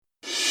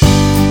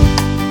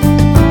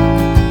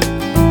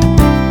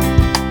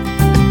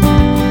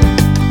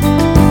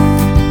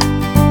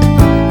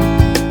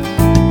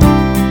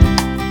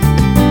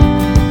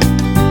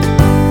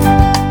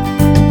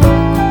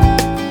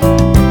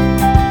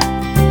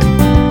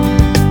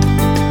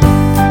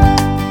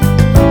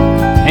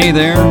Hey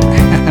there,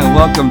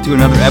 welcome to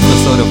another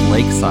episode of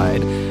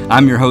Lakeside.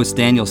 I'm your host,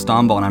 Daniel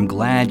Stomball, and I'm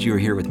glad you're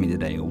here with me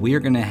today.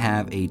 We're going to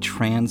have a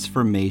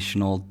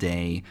transformational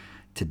day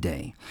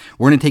today.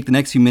 We're going to take the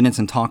next few minutes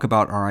and talk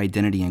about our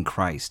identity in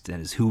Christ. That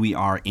is who we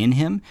are in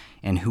Him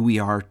and who we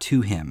are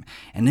to Him.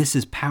 And this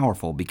is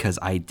powerful because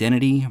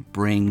identity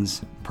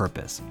brings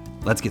purpose.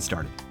 Let's get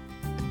started.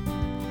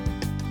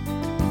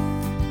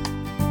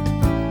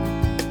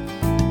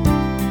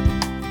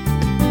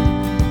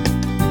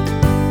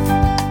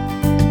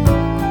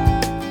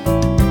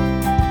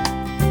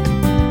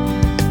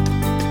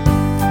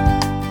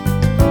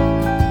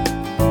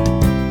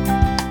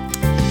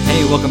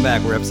 Welcome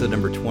back. We're episode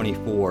number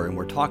 24, and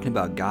we're talking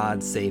about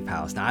God's safe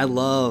house. Now, I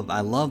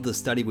love the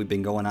study we've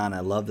been going on.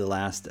 I love the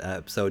last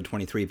episode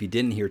 23. If you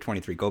didn't hear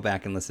 23, go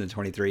back and listen to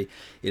 23.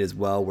 It is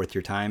well worth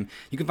your time.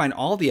 You can find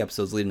all the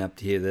episodes leading up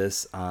to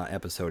this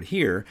episode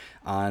here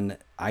on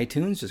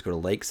iTunes. Just go to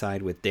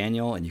Lakeside with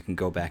Daniel, and you can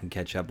go back and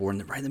catch up. We're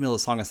right in the middle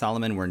of Song of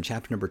Solomon. We're in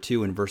chapter number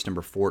 2 and verse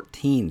number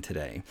 14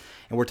 today,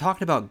 and we're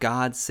talking about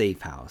God's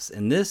safe house.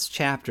 And this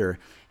chapter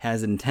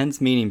has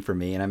intense meaning for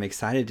me, and I'm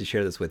excited to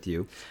share this with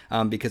you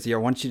because I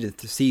want you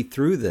to see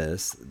through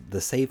this the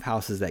safe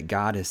houses that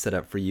God has set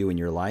up for you in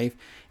your life.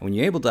 And when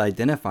you're able to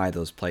identify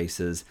those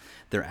places,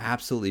 they're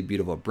absolutely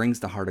beautiful. It brings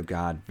the heart of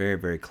God very,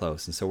 very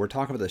close. And so we're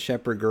talking about the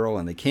shepherd girl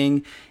and the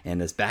king and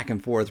this back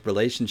and forth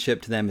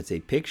relationship to them. It's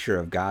a picture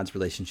of God's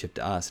relationship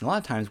to us. And a lot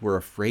of times we're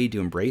afraid to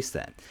embrace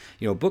that.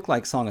 You know, a book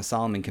like Song of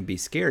Solomon can be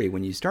scary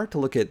when you start to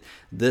look at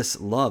this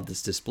love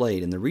that's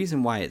displayed. And the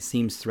reason why it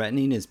seems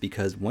threatening is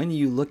because when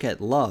you look at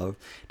love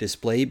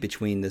displayed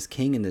between this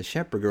king and this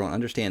shepherd girl, and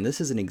understand this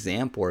is an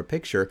example or a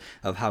picture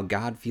of how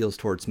God feels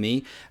towards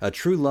me.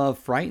 True love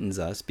frightens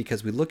us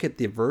because we look at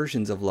the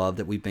versions of love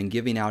that we've been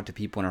giving out to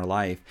people in our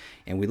life,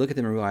 and we look at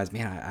them and realize,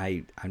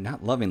 man, I'm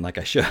not loving like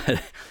I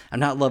should. I'm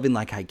not loving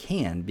like I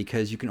can,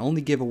 because you can only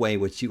give away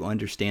what you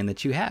understand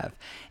that you have.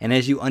 And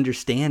as you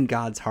understand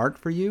God's heart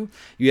for you,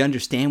 you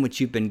understand what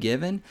you've been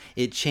given,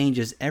 it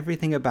changes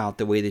everything about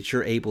the way that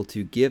you're able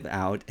to give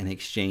out and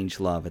exchange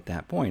love at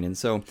that point. And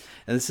so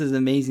this is an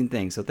amazing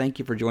thing. So thank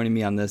you for joining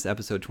me on this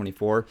episode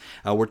 24.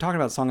 We're talking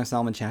about Song of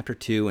Solomon chapter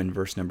 2 and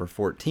verse number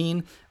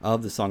 14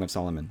 of the Song of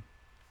Solomon.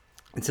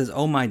 It says,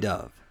 "Oh my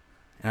dove."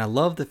 And I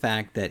love the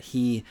fact that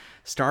he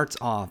starts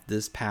off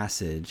this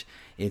passage.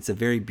 It's a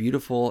very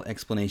beautiful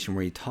explanation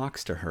where he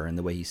talks to her and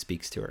the way he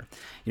speaks to her.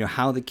 You know,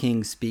 how the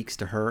king speaks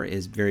to her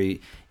is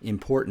very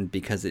important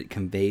because it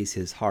conveys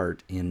his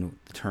heart in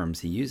the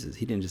terms he uses.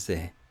 He didn't just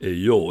say, "Hey,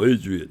 yo,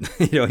 Adrian."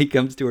 You know, he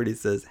comes to her and he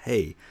says,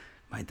 "Hey,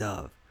 my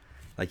dove."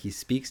 Like, he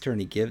speaks to her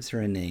and he gives her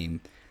a name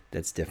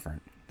that's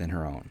different than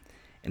her own.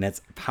 And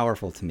that's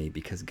powerful to me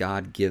because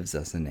God gives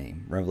us a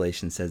name.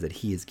 Revelation says that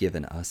he has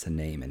given us a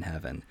name in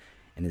heaven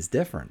and is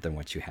different than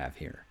what you have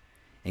here.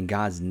 And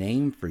God's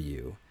name for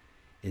you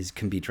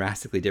can be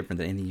drastically different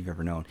than anything you've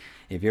ever known.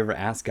 If you ever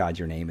ask God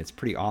your name, it's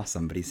pretty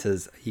awesome. But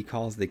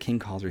the king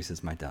calls her, he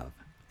says, "My dove."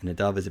 And a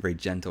dove is a very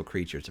gentle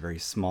creature. It's a very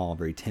small,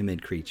 very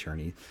timid creature.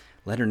 And he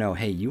let her know,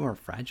 hey, you are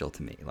fragile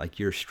to me. Like,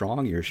 you're a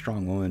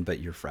strong woman, but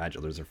you're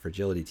fragile. There's a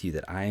fragility to you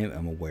that I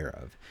am aware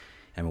of.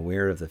 I'm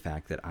aware of the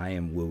fact that I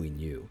am wooing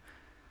you.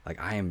 Like,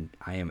 I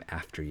am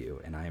after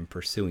you, and I am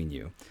pursuing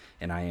you.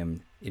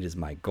 And it is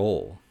my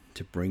goal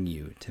to bring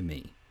you to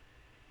me.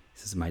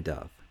 This is my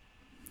dove,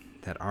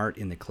 that art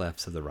in the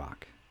clefts of the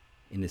rock,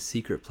 in the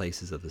secret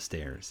places of the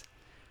stairs.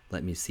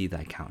 Let me see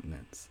thy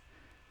countenance.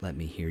 Let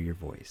me hear your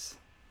voice.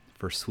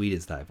 For sweet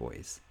is thy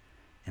voice,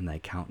 and thy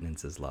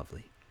countenance is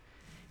lovely.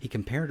 He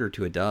compared her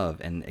to a dove,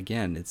 and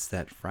again, it's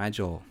that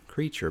fragile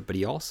creature, but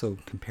he also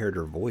compared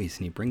her voice,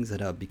 and he brings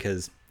it up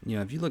because, you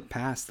know, if you look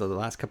past the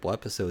last couple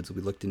episodes,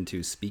 we looked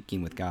into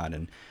speaking with God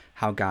and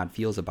how God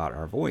feels about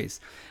our voice.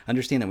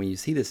 Understand that when you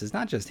see this, it's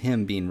not just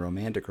him being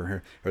romantic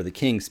or the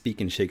king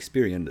speaking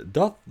Shakespearean.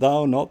 "Doth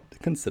thou not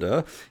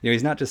consider?" You know,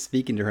 he's not just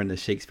speaking to her in the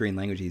Shakespearean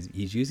language.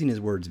 He's using his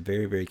words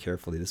very, very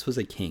carefully. This was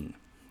a king,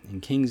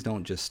 and kings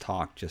don't just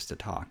talk just to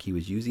talk. He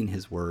was using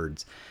his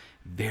words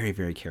very,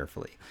 very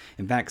carefully.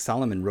 In fact,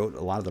 Solomon wrote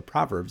a lot of the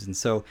Proverbs, and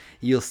so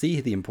you'll see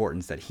the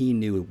importance that he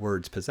knew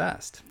words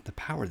possessed, the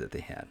power that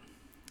they had.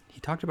 He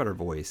talked about her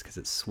voice because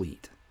it's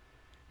sweet.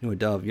 You know, a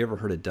dove, you ever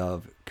heard a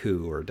dove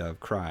coo or a dove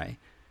cry?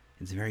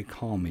 It's very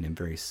calming and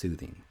very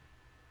soothing.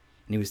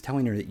 And he was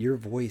telling her that your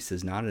voice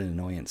is not an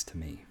annoyance to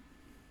me.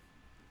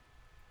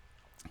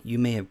 You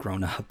may have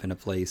grown up in a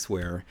place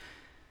where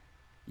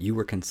you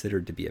were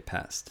considered to be a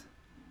pest.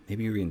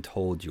 Maybe you were even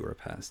told you were a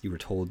pest. You were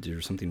told there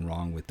was something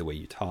wrong with the way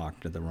you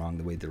talked, or the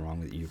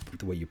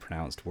way you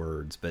pronounced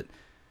words. But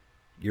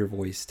your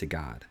voice to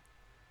God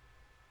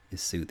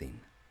is soothing.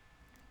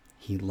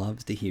 He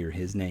loves to hear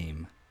his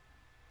name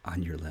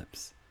on your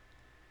lips.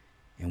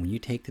 And when you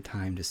take the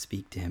time to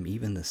speak to him,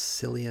 even the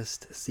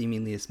silliest,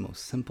 seemingly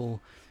most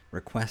simple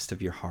request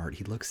of your heart,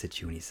 he looks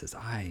at you and he says,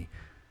 "I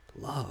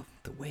love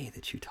the way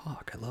that you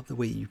talk. I love the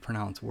way you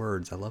pronounce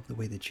words. I love the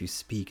way that you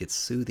speak." It's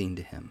soothing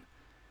to him.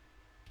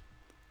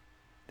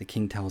 the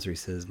king tells her, he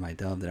says, "My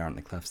dove that art in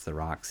the clefts of the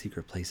rock,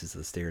 secret places of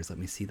the stairs, let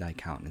me see thy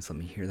countenance, let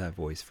me hear thy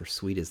voice, for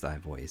sweet is thy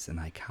voice, and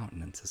thy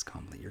countenance is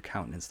comely." Your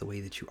countenance, the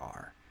way that you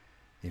are,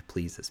 it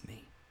pleases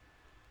me.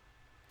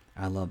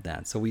 I love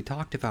that. So we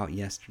talked about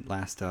last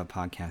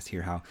podcast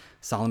here how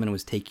Solomon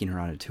was taking her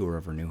on a tour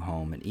of her new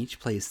home, and each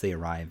place they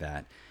arrive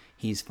at,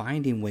 he's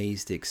finding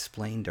ways to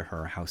explain to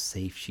her how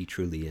safe she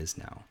truly is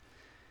now.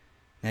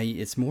 Now,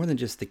 it's more than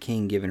just the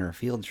king giving her a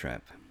field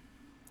trip.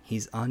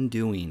 He's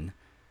undoing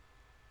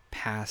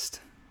past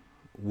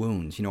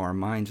wounds. You know, our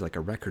mind's like a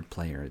record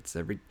player.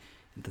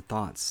 The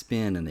thoughts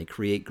spin and they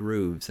create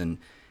grooves, and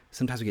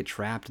sometimes we get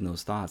trapped in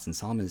those thoughts, and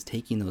Solomon is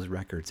taking those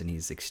records and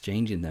he's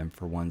exchanging them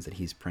for ones that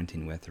he's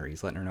printing with her.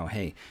 He's letting her know,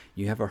 hey,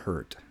 you have a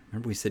hurt.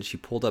 Remember we said she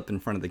pulled up in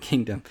front of the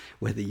kingdom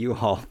with a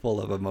U-Haul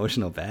full of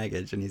emotional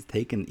baggage, and he's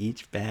taking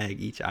each bag,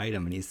 each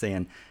item, and he's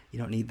saying, you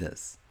don't need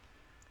this.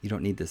 You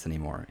don't need this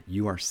anymore.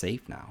 You are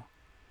safe now.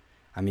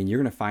 I mean, you're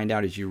going to find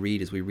out as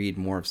we read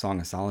more of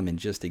Song of Solomon,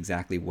 just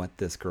exactly what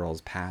this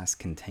girl's past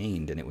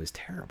contained, and it was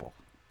terrible.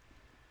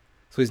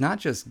 So he's not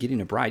just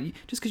getting a bride.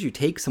 Just because you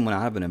take someone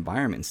out of an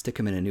environment and stick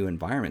them in a new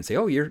environment and say,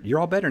 oh, you're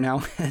all better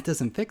now, it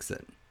doesn't fix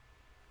it.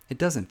 It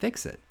doesn't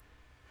fix it.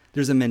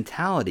 There's a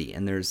mentality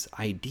and there's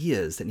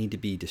ideas that need to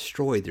be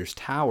destroyed. There's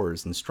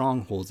towers and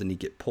strongholds that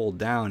need to get pulled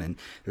down, and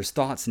there's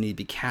thoughts that need to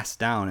be cast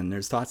down, and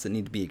there's thoughts that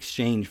need to be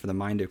exchanged for the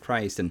mind of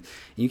Christ. And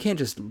you can't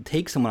just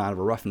take someone out of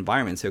a rough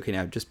environment and say, okay,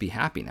 now just be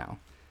happy now.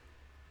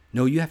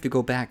 No, you have to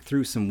go back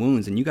through some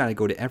wounds, and you got to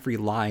go to every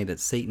lie that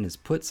Satan has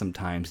put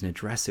sometimes and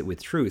address it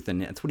with truth.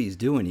 And that's what he's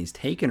doing. He's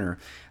taking her.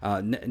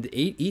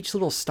 Each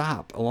little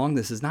stop along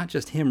this is not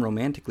just him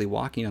romantically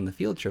walking on the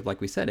field trip. Like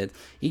we said,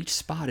 each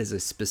spot is a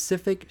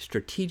specific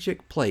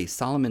strategic place.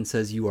 Solomon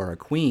says you are a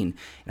queen,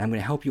 and I'm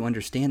going to help you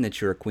understand that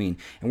you're a queen.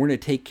 And we're going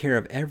to take care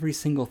of every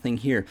single thing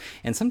here.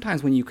 And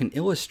sometimes when you can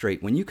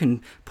illustrate, when you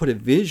can put a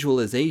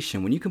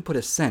visualization, when you can put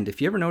a scent. If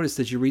you ever notice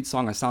as you read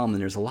Song of Solomon,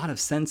 there's a lot of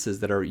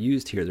senses that are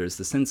used here. There's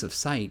the sense of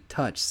sight,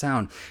 touch,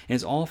 sound, and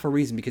it's all for a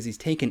reason, because he's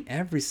taken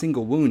every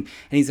single wound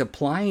and he's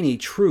applying a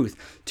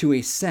truth to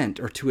a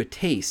scent or to a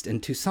taste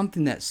and to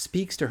something that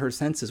speaks to her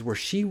senses where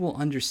she will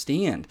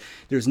understand.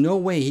 There's no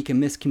way he can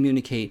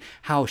miscommunicate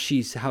how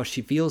she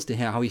feels to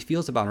him, how he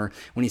feels about her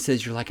when he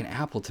says, you're like an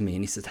apple to me,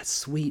 and he says, that's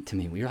sweet to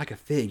me. You're like a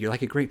fig. You're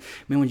like a grape.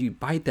 Man, when you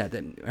bite that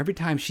every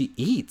time she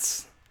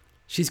eats,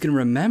 she's going to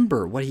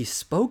remember what he's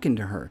spoken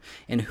to her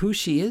and who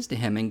she is to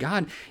him. And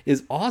God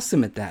is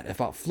awesome at that,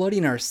 about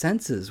flooding our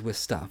senses with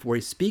stuff where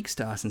he speaks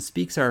to us and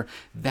speaks our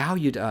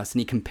value to us.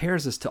 And he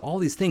compares us to all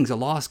these things, a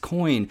lost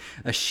coin,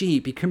 a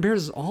sheep. He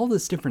compares us all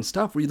this different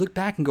stuff where you look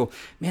back and go,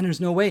 man,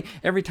 there's no way.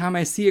 Every time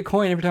I see a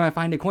coin, every time I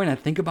find a coin, I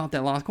think about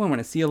that lost coin. When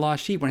I see a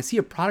lost sheep, when I see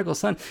a prodigal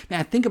son,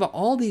 man, I think about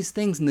all these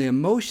things and the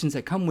emotions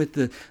that come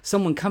with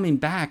someone coming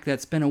back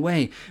that's been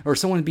away, or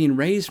someone being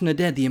raised from the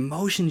dead, the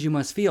emotions you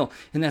must feel.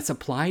 And that's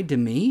applied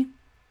to me.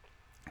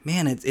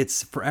 Man,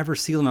 it's forever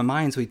sealed in my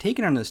mind. So he's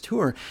taken her on this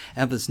tour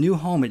of this new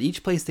home. At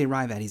each place they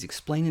arrive at, he's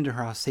explaining to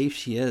her how safe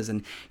she is,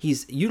 and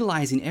he's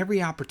utilizing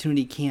every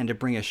opportunity he can to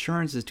bring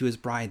assurances to his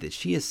bride that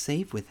she is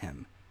safe with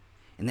him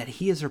and that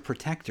he is her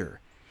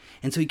protector.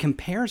 And so he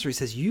compares her. He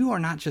says, you are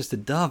not just a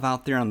dove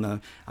out there on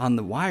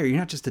the wire. You're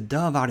not just a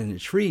dove out in a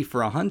tree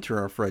for a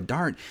hunter or for a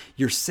dart.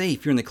 You're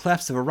safe. You're in the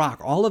clefts of a rock.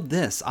 All of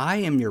this, I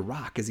am your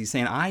rock, as he's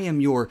saying. I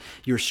am your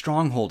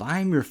stronghold. I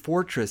am your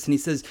fortress. And he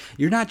says,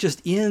 you're not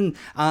just in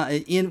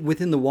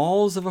within the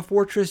walls of a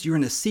fortress. You're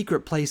in a secret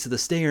place of the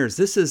stairs.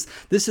 This is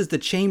the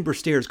chamber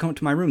stairs. Come up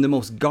to my room. The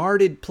most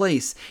guarded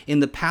place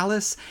in the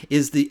palace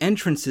is the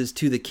entrances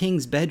to the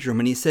king's bedroom.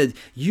 And he said,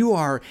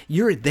 you're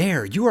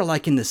there. You are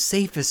like in the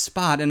safest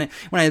spot. And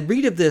when I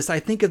read of this,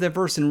 I think of the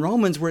verse in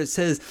Romans where it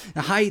says,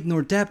 height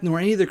nor depth nor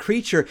any other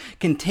creature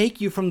can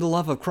take you from the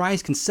love of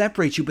Christ, can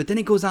separate you. But then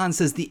it goes on and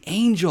says, the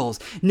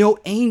angels, no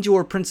angel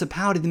or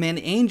principality, the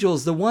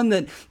angels, the one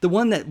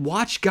that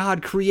watch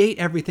God create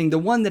everything, the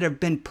one that have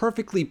been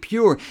perfectly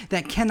pure,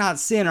 that cannot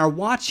sin, are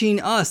watching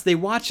us. They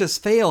watch us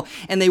fail,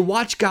 and they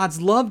watch God's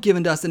love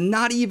given to us. And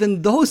not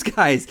even those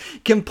guys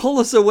can pull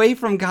us away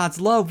from God's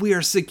love. We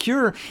are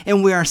secure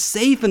and we are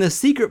safe in a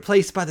secret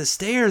place by the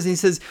stairs. And he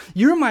says,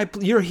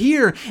 you're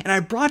here, and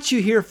I brought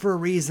you here for a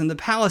reason. The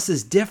palace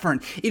is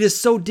different. It is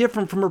so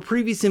different from her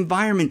previous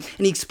environment.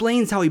 And he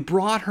explains how he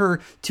brought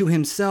her to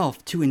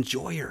himself to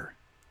enjoy her.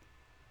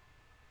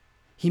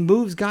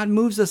 God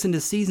moves us into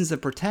seasons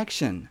of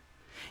protection.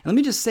 And let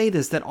me just say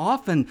this, that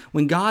often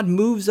when God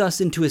moves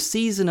us into a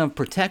season of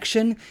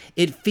protection,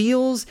 it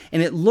feels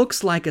and it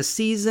looks like a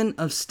season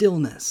of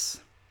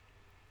stillness.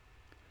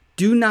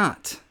 Do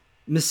not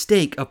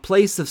mistake a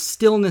place of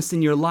stillness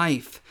in your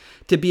life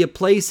to be a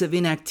place of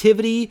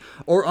inactivity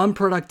or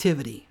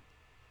unproductivity.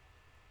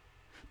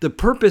 The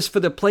purpose for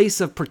the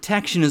place of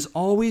protection is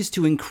always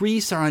to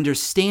increase our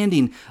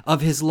understanding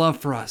of his love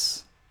for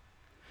us.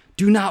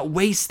 Do not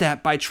waste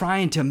that by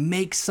trying to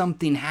make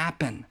something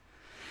happen.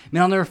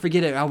 Man, I'll never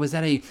forget it. I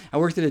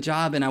worked at a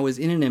job, and I was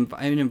in an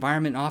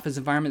environment, office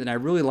environment that I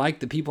really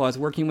liked the people I was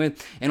working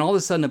with. And all of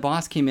a sudden, a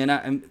boss came in.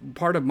 And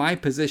part of my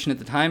position at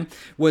the time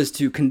was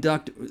to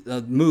conduct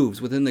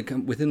moves within the.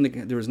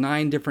 There was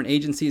 9 different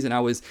agencies, and I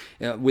was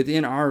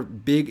within our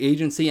big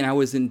agency, and I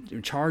was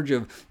in charge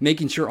of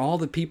making sure all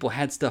the people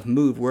had stuff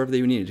moved wherever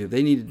they needed to. If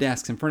they needed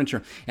desks and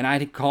furniture, and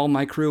I'd call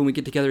my crew, and we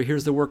get together.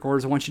 Here's the work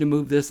orders. I want you to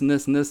move this and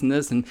this and this and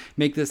this, and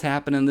make this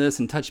happen and this,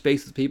 and touch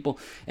base with people,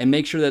 and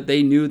make sure that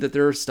they knew that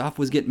their stuff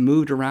was getting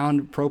moved around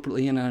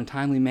appropriately and in a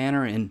timely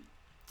manner and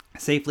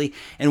safely.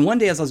 And one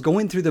day, as I was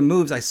going through the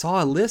moves, I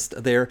saw a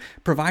list there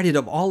provided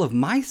of all of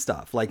my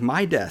stuff, like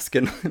my desk,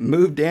 and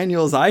moved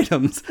Daniel's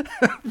items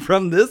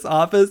from this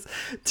office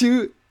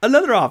to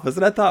another office.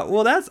 And I thought,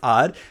 well, that's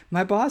odd.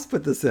 My boss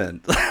put this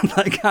in.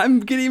 Like, I'm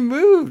getting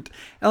moved.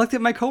 I looked at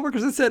my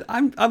coworkers and said,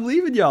 I'm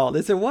leaving y'all.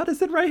 They said, what? I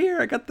said, right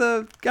here. I got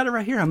it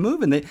right here. I'm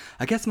moving.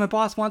 I guess my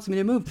boss wants me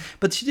to move.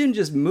 But she didn't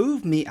just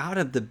move me out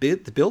of the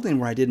building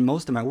where I did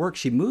most of my work.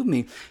 She moved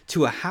me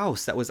to a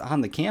house that was on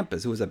the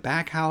campus. It was a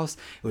back house.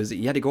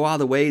 You had to go out of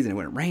the ways, and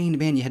when it rained,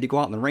 man, you had to go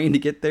out in the rain to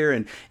get there.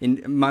 And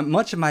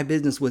much of my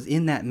business was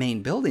in that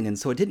main building. And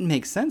so it didn't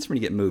make sense for me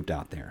to get moved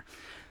out there.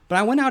 But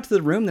I went out to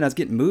the room that I was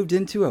getting moved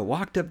into. I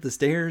walked up the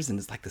stairs, and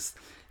it's like this.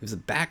 It was a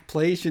back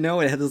place, It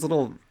had this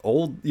little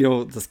old,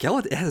 the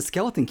skeleton. It had a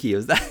skeleton key.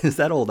 It's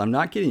that old. I'm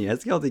not kidding you. It had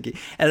a skeleton key.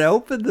 And I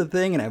opened the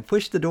thing, and I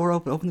pushed the door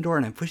open. Opened the door,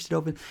 and I pushed it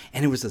open.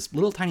 And it was this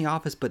little tiny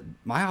office. But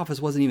my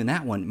office wasn't even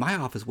that one. My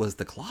office was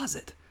the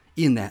closet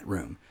in that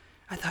room.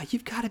 I thought,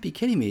 you've got to be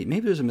kidding me.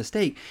 Maybe there's a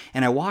mistake.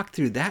 And I walked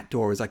through that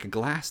door. It was like a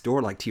glass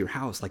door, like to your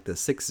house, like the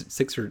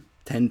six or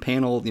 10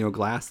 panel,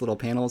 glass little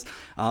panels,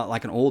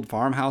 like an old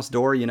farmhouse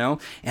door, And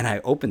I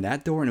opened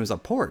that door, and it was a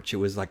porch. It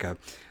was like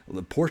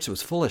the porch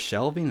was full of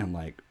shelving. I'm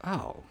like,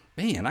 oh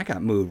man, I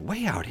got moved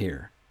way out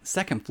here.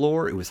 Second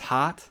floor. It was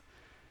hot.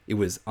 It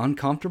was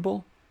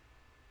uncomfortable,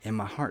 and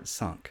my heart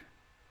sunk.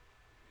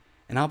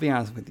 And I'll be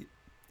honest with you.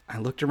 I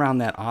looked around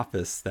that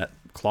office, that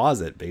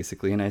closet,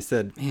 basically, and I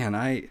said, man,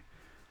 I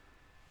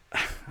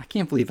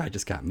can't believe I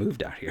just got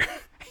moved out here.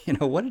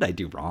 What did I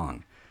do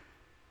wrong?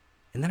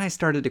 And then I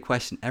started to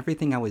question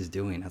everything I was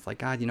doing. I was like,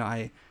 God,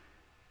 I'm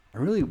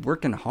really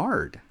working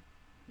hard.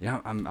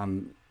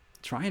 I'm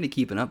trying to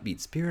keep an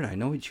upbeat spirit. I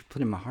know what you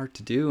put in my heart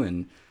to do.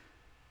 And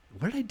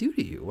what did I do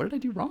to you? What did I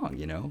do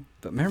wrong,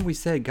 But remember, we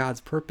said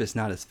God's purpose,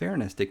 not his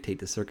fairness, dictate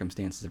the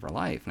circumstances of our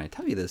life. And I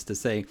tell you this to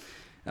say,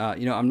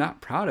 I'm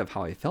not proud of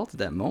how I felt at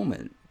that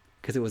moment,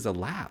 because it was a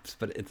lapse.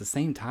 But at the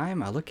same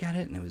time, I look at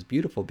it, and it was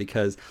beautiful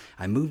because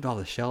I moved all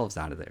the shelves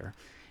out of there.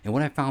 And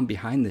what I found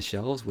behind the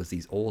shelves was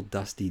these old,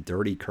 dusty,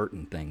 dirty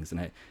curtain things. And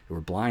there were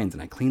blinds,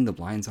 and I cleaned the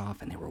blinds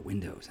off, and there were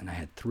windows. And I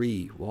had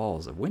 3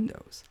 walls of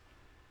windows.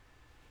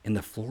 And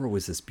the floor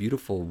was this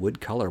beautiful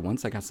wood color.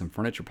 Once I got some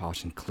furniture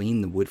polish and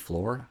cleaned the wood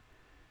floor,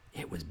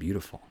 it was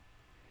beautiful.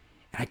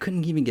 And I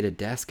couldn't even get a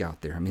desk out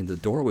there. I mean, the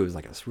doorway was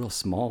like a real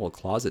small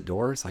closet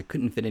door, so I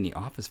couldn't fit any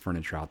office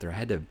furniture out there. I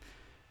had to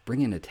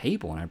bring in a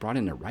table, and I brought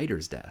in a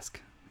writer's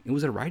desk. It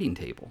was a writing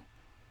table.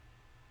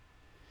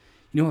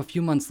 A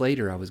few months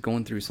later, I was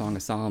going through Song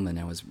of Solomon.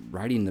 I was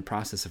the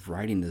process of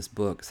writing this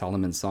book,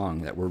 Solomon's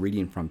Song, that we're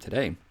reading from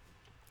today.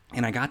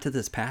 And I got to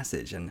this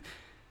passage, and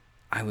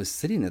I was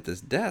sitting at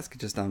this desk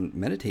just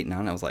meditating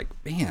on it. I was like,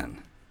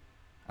 man,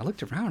 I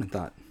looked around and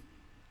thought,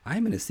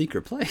 I'm in a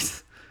secret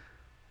place.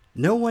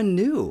 No one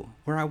knew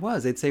where I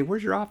was. They'd say,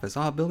 where's your office?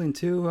 Oh, building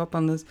 2 up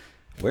on this.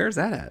 Where's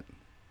that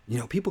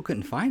at? People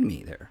couldn't find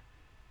me there.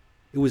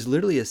 It was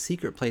literally a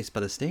secret place by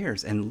the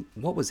stairs. And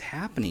what was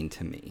happening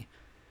to me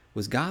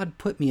was God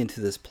put me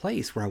into this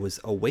place where I was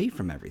away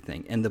from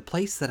everything. And the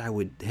place that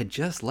had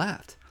just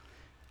left,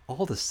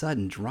 all of a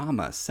sudden,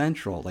 drama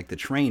central, like the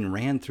train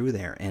ran through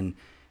there, and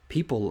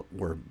people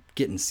were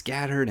getting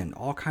scattered, and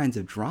all kinds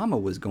of drama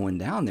was going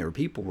down there.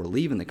 People were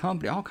leaving the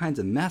company. All kinds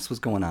of mess was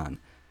going on.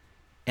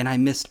 And I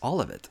missed all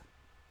of it.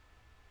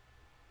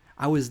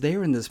 I was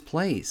there in this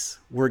place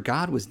where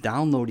God was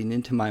downloading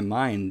into my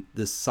mind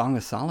this Song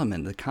of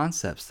Solomon, the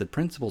concepts, the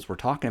principles we're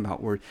talking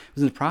about. Where I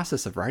was in the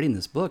process of writing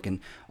this book, and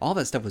all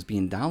that stuff was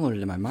being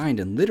downloaded in my mind.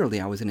 And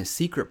literally, I was in a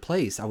secret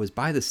place. I was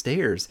by the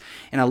stairs,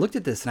 and I looked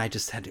at this, and I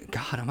just said,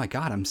 God, oh my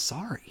God, I'm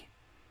sorry.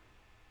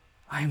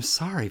 I am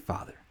sorry,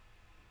 Father.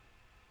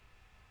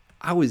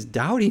 I was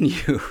doubting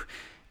you.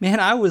 Man,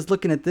 I was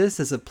looking at this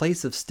as a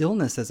place of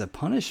stillness, as a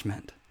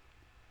punishment.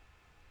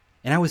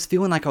 And I was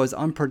feeling like I was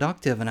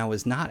unproductive, and I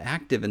was not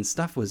active, and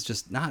stuff was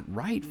just not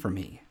right for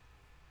me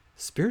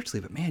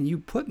spiritually. But man, you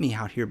put me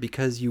out here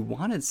because you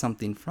wanted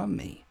something from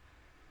me.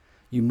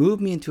 You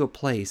moved me into a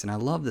place, and I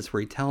love this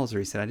where he tells her,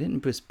 he said, I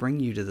didn't just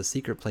bring you to the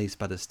secret place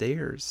by the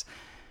stairs.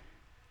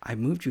 I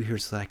moved you here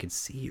so that I could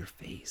see your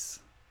face.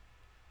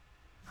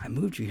 I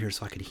moved you here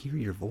so I could hear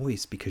your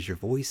voice, because your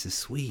voice is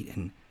sweet,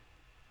 and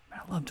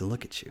I love to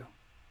look at you.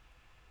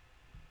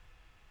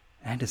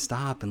 And I had to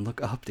stop and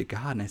look up to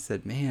God, and I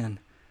said, man,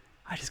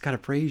 I just got to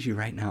praise you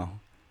right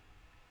now.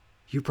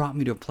 You brought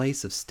me to a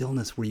place of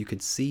stillness where you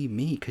could see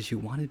me, because you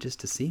wanted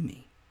just to see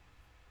me.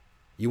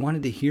 You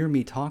wanted to hear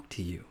me talk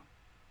to you.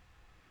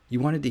 You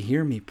wanted to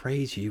hear me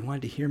praise you. You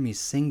wanted to hear me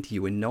sing to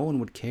you, and no one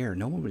would care.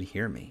 No one would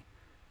hear me.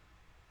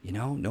 You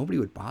know, nobody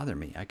would bother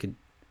me. I could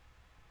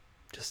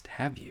just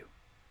have you.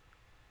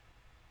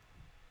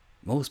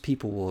 Most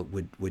people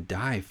would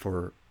die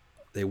for,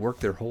 they work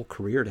their whole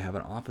career to have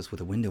an office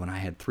with a window, and I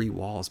had 3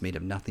 walls made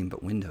of nothing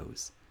but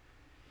windows.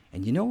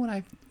 And you know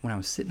what, when I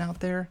was sitting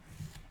out there,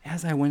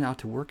 as I went out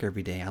to work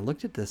every day, I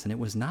looked at this, and it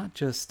was not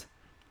just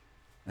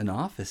an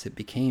office. It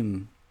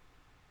became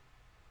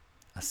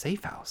a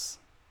safe house,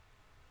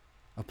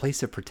 a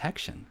place of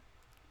protection.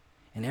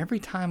 And every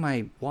time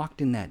I walked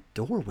in that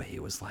doorway,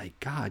 it was like,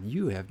 God,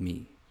 you got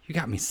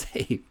me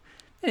safe.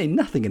 There ain't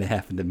nothing gonna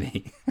happen to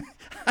me.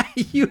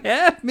 You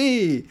have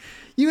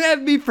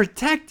me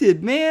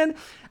protected, man.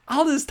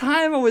 All this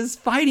time I was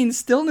fighting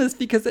stillness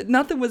because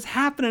nothing was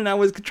happening. I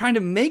was trying to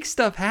make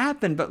stuff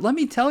happen. But let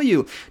me tell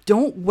you,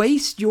 don't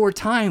waste your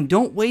time.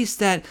 Don't waste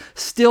that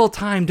still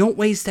time. Don't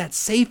waste that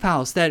safe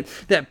house, that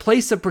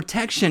place of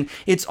protection.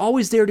 It's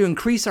always there to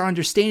increase our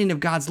understanding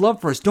of God's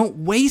love for us. Don't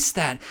waste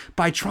that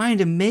by trying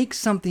to make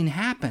something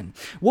happen.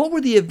 What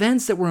were the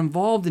events that were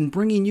involved in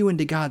bringing you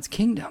into God's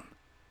kingdom?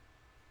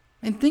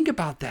 And think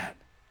about that.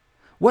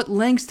 What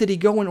lengths did he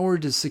go in order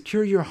to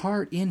secure your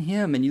heart in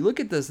him? And you look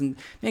at this and,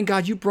 man,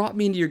 God, you brought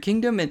me into your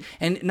kingdom.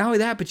 And not only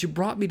that, but you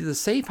brought me to the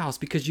safe house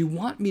because you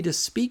want me to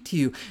speak to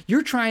you.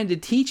 You're trying to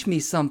teach me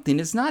something.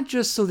 It's not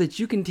just so that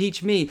you can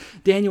teach me,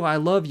 Daniel, I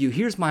love you.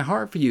 Here's my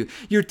heart for you.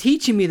 You're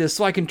teaching me this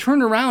so I can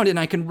turn around and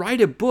I can write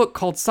a book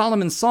called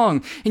Solomon's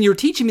Song. And you're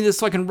teaching me this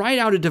so I can write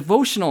out a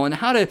devotional and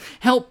how to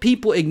help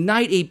people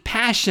ignite a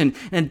passion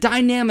and a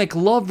dynamic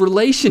love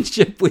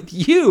relationship with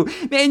you.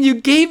 Man, you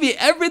gave me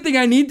everything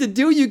I need to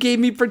do. You gave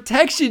me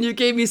protection, you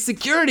gave me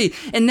security,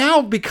 and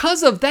now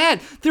because of that,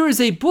 there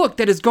is a book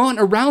that has gone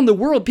around the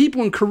world.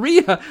 People in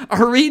Korea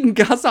are reading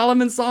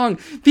Solomon's Song.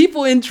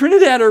 People in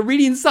Trinidad are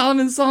reading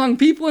Solomon's Song.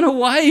 People in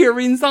Hawaii are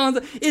reading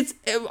Solomon's Song. It's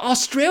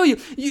Australia.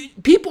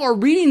 People are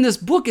reading this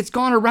book. It's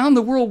gone around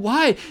the world.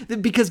 Why?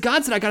 Because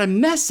God said, I got a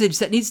message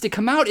that needs to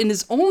come out, and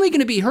it's only going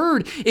to be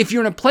heard if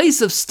you're in a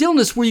place of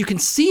stillness where you can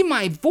see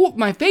my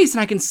face,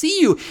 and I can see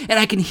you, and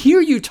I can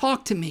hear you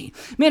talk to me.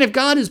 Man, if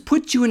God has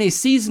put you in a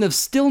season of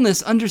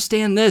stillness,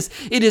 understand this.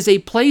 It is a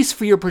place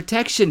for your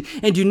protection,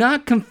 and do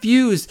not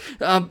confuse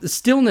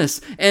stillness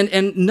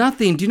and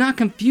nothing. Do not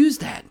confuse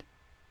that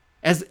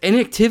as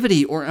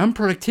inactivity or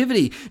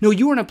unproductivity. No,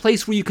 you are in a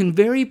place where you can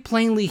very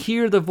plainly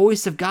hear the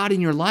voice of God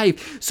in your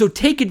life. So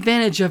take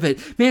advantage of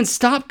it. Man,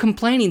 stop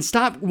complaining,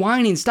 stop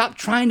whining, stop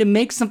trying to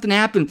make something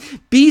happen.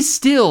 Be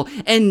still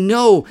and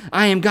know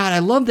I am God. I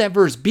love that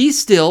verse. Be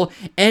still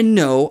and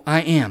know I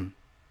am.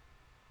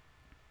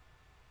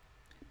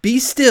 Be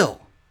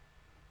still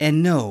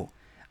and know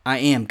I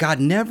am.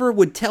 God never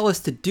would tell us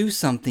to do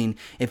something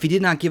if he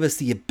did not give us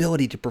the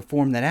ability to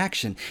perform that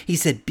action. He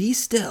said, be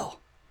still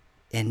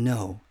and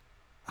know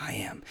I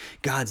am.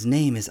 God's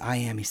name is I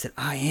am. He said,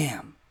 I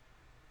am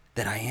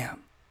that I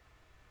am.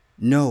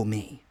 Know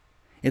me.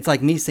 It's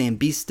like me saying,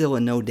 be still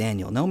and know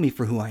Daniel. Know me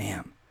for who I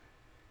am.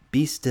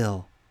 Be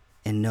still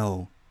and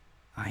know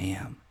I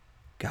am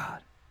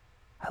God.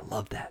 I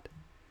love that.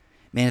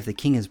 Man, if the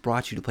King has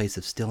brought you to a place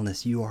of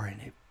stillness, you are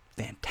in a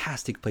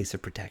fantastic place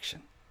of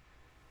protection.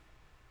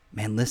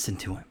 Man, listen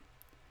to him.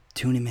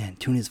 Tune him in.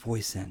 Tune his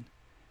voice in.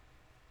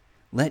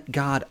 Let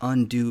God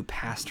undo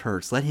past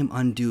hurts. Let him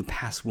undo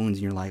past wounds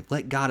in your life.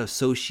 Let God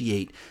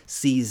associate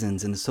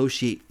seasons and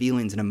associate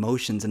feelings and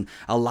emotions and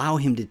allow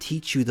him to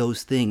teach you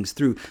those things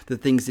through the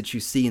things that you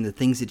see and the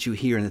things that you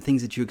hear and the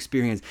things that you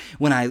experience.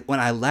 When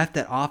I left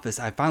that office,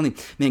 I finally,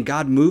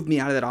 God moved me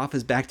out of that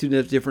office back to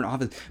a different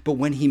office. But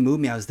when he moved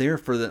me, I was there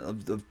for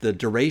the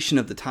duration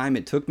of the time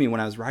it took me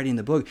when I was writing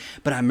the book.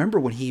 But I remember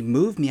when he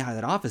moved me out of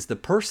that office, the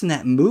person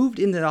that moved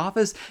into that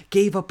office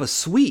gave up a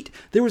suite.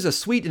 There was a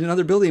suite in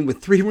another building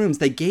with 3 rooms.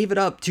 They gave it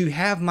up to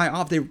have my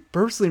office. They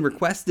personally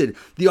requested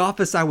the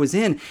office I was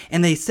in.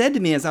 And they said to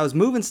me as I was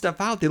moving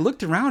stuff out, they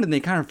looked around and they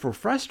kind of were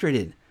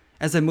frustrated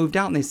as I moved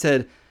out. And they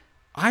said,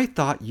 I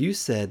thought you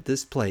said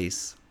this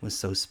place was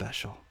so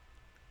special.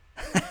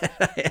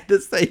 I had to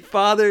say,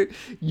 Father,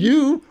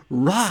 you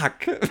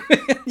rock.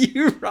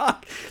 You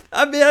rock.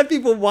 I had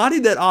people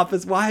wanting that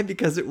office. Why?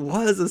 Because it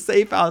was a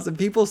safe house. And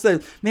people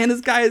said, man,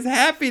 this guy is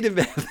happy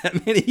to have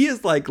that. Man, he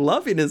is like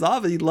loving his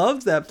office. He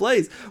loves that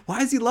place. Why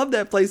does he love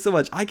that place so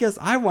much? I guess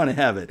I want to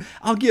have it.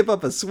 I'll give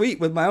up a suite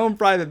with my own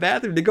private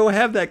bathroom to go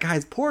have that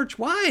guy's porch.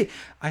 Why?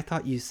 I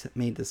thought you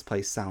made this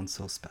place sound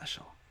so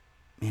special.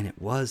 Man,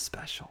 it was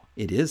special.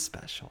 It is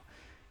special.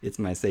 It's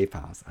my safe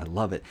house. I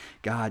love it.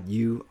 God,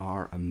 you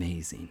are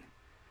amazing.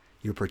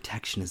 Your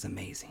protection is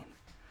amazing.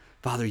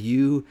 Father,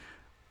 you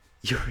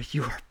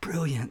are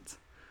brilliant.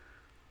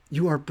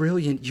 You are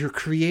brilliant. You're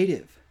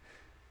creative.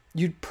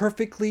 You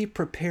perfectly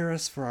prepare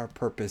us for our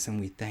purpose,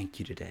 and we thank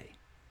you today.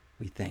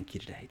 We thank you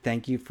today.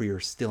 Thank you for your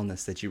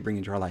stillness that you bring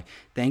into our life.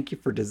 Thank you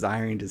for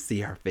desiring to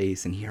see our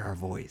face and hear our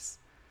voice.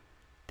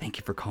 Thank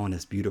you for calling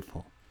us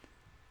beautiful.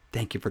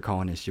 Thank you for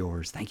calling us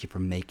yours. Thank you for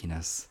making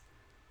us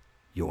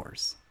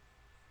yours.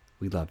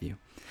 We love you.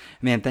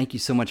 Man, thank you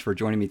so much for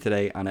joining me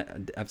today on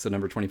episode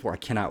number 24. I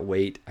cannot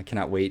wait. I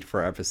cannot wait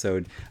for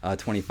episode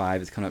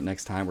 25. It's coming up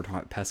next time. We're talking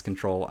about pest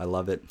control. I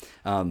love it.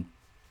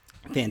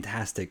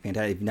 Fantastic. If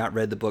you've not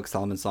read the book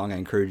Solomon's Song, I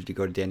encourage you to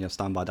go to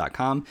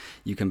danielstombaugh.com.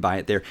 You can buy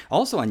it there.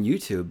 Also on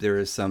YouTube, there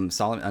is some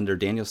Solomon under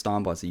Daniel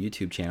Stombaugh. It's a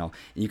YouTube channel.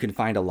 And you can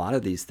find a lot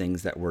of these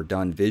things that were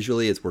done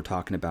visually as we're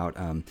talking about.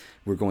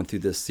 We're going through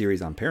this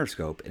series on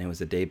Periscope, and it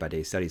was a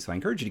day-by-day study. So I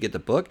encourage you to get the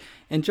book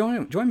and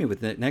join me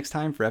with it next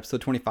time for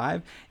episode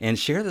 25 and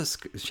share this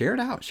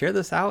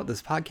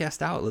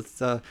podcast out.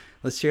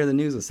 Let's share the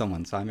news with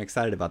someone. So I'm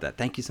excited about that.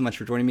 Thank you so much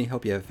for joining me.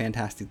 Hope you have a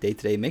fantastic day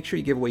today. Make sure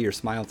you give away your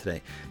smile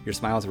today. Your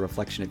smile is a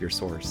reflection of your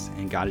source,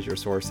 and God is your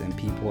source, and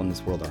people in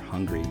this world are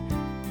hungry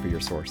for your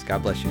source.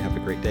 God bless you. Have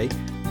a great day,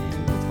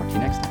 and we'll talk to you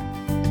next time.